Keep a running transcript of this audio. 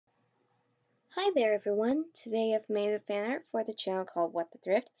Hi there everyone! Today I've made a fan art for the channel called What the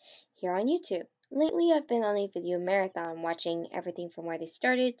Thrift here on YouTube. Lately I've been on a video marathon watching everything from where they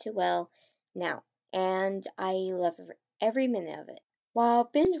started to, well, now. And I love every minute of it. While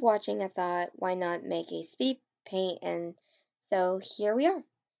binge watching I thought why not make a speed paint, and so here we are.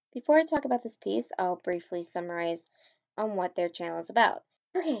 Before I talk about this piece, I'll briefly summarize on what their channel is about.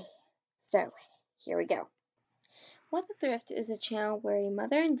 Okay, so here we go. What the Thrift is a channel where a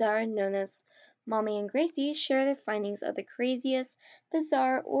mother and daughter known as Mommy and Gracie share their findings of the craziest,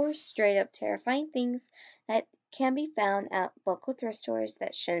 bizarre, or straight up terrifying things that can be found at local thrift stores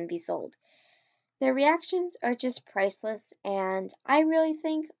that shouldn't be sold. Their reactions are just priceless and I really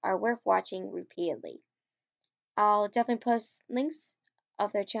think are worth watching repeatedly. I'll definitely post links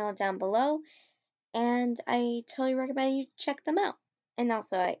of their channel down below and I totally recommend you check them out. And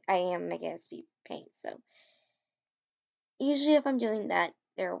also I am making a speed paint, so usually if I'm doing that,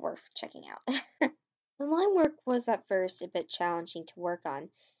 they're worth checking out. The line work was at first a bit challenging to work on,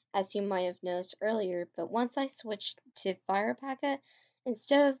 as you might have noticed earlier, but once I switched to Firealpaca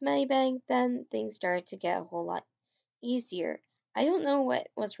instead of Medibang, then things started to get a whole lot easier. I don't know what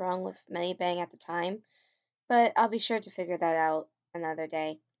was wrong with Medibang at the time, but I'll be sure to figure that out another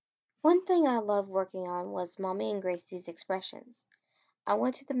day. One thing I loved working on was Mommy and Gracie's expressions. I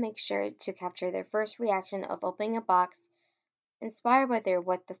wanted to make sure to capture their first reaction of opening a box inspired by their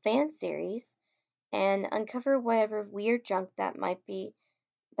What the Fan series, and uncover whatever weird junk that might be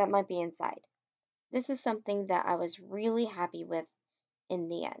inside. This is something that I was really happy with in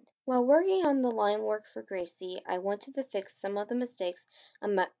the end. While working on the line work for Gracie, I wanted to fix some of the mistakes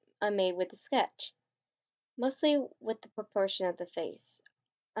I made with the sketch, mostly with the proportion of the face.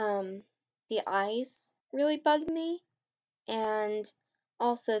 The eyes really bugged me, and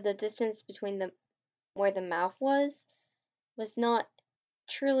also the distance between where the mouth was not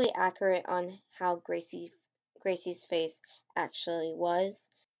truly accurate on how Gracie's face actually was,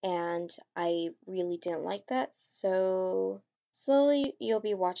 and I really didn't like that. So slowly you'll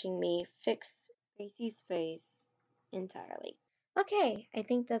be watching me fix Gracie's face entirely. Okay, I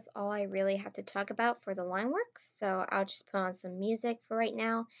think that's all I really have to talk about for the line work, so I'll just put on some music for right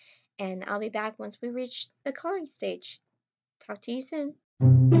now, and I'll be back once we reach the coloring stage. Talk to you soon.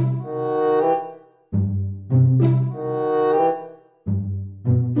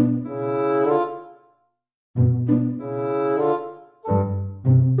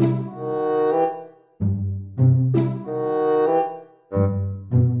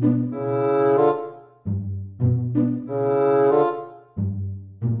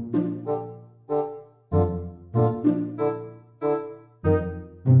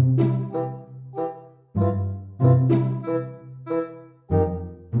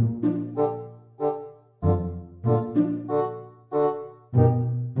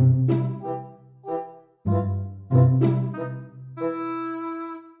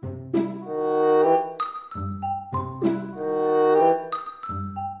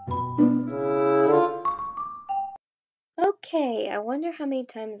 Okay, I wonder how many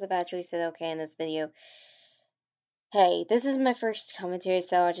times I've actually said okay in this video. Hey, this is my first commentary,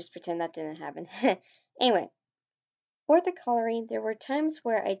 so I'll just pretend that didn't happen. Anyway, for the coloring, there were times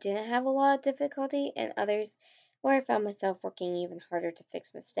where I didn't have a lot of difficulty, and others where I found myself working even harder to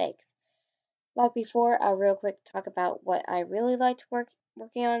fix mistakes. Like before, I'll real quick talk about what I really liked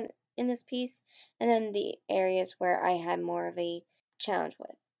working on in this piece, and then the areas where I had more of a challenge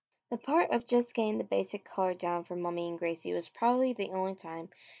with. The part of just getting the basic color down for Mummy and Gracie was probably the only time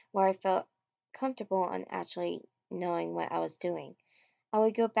where I felt comfortable on actually knowing what I was doing. I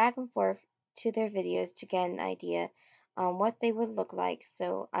would go back and forth to their videos to get an idea on what they would look like,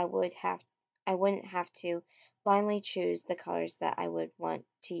 so I wouldn't have to blindly choose the colors that I would want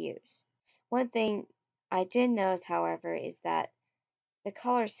to use. One thing I did notice, however, is that the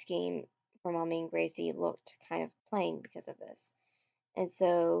color scheme for Mommy and Gracie looked kind of plain because of this. And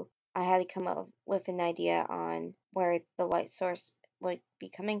so I had to come up with an idea on where the light source would be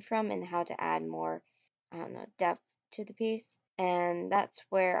coming from and how to add more, I don't know, depth to the piece. And that's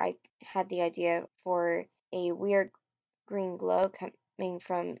where I had the idea for a weird green glow coming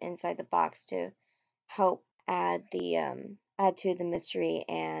from inside the box to help add to the mystery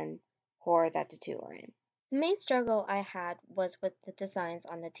and horror that the two are in. The main struggle I had was with the designs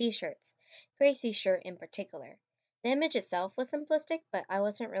on the t-shirts, Gracie's shirt in particular. The image itself was simplistic, but I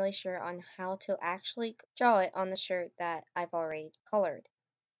wasn't really sure on how to actually draw it on the shirt that I've already colored.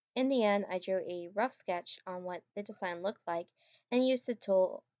 In the end, I drew a rough sketch on what the design looked like and used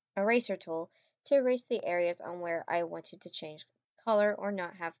the eraser tool, to erase the areas on where I wanted to change color or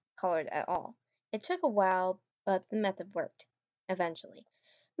not have colored at all. It took a while, but the method worked, eventually.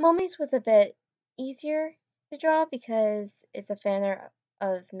 Mommy's was a bit easier to draw because it's a fan art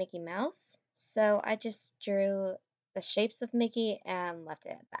of Mickey Mouse. So I just drew the shapes of Mickey and left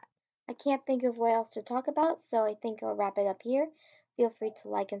it at that. I can't think of what else to talk about, so I think I'll wrap it up here. Feel free to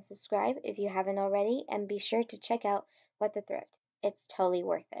like and subscribe if you haven't already, and be sure to check out What the Thrift. It's totally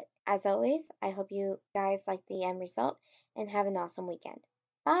worth it. As always, I hope you guys like the end result and have an awesome weekend.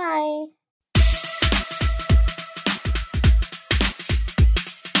 Bye!